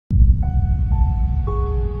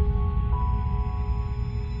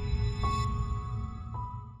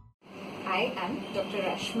I am Dr.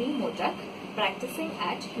 Rashmi Modak, practicing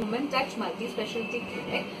at Human Touch Multi-Specialty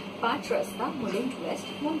Clinic, Panch Rasta, Mulund West,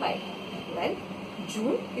 Mumbai. Well,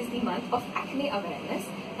 June is the month of acne awareness,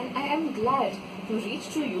 and I am glad to reach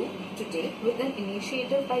to you today with an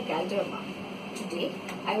initiative by Galderma. Today,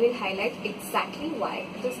 I will highlight exactly why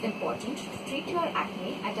it is important to treat your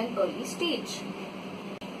acne at an early stage.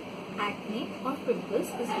 Acne or pimples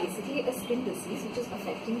is basically a skin disease which is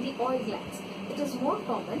affecting the oil glands. It is more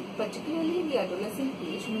common, particularly in the adolescent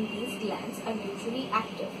age when these glands are usually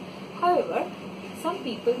active. However, some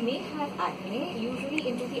people may have acne usually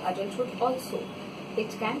into the adulthood also. It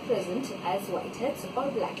can present as whiteheads or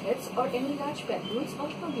blackheads or any large papules or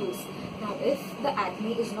nodules. Now, if the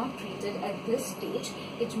acne is not treated at this stage,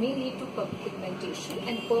 it may lead to pigmentation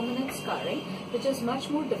and permanent scarring, which is much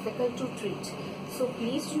more difficult to treat. So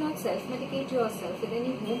please do not self-medicate yourself with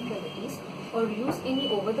any home remedies or use any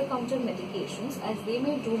over-the-counter medications, as they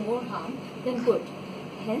may do more harm than good.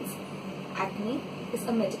 Hence, acne is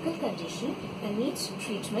a medical condition and needs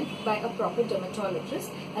treatment by a proper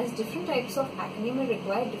dermatologist, as different types of acne may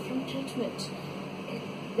require different treatment.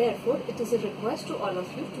 Therefore, it is a request to all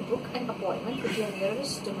of you to book an appointment with your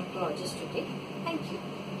nearest dermatologist today. Thank you.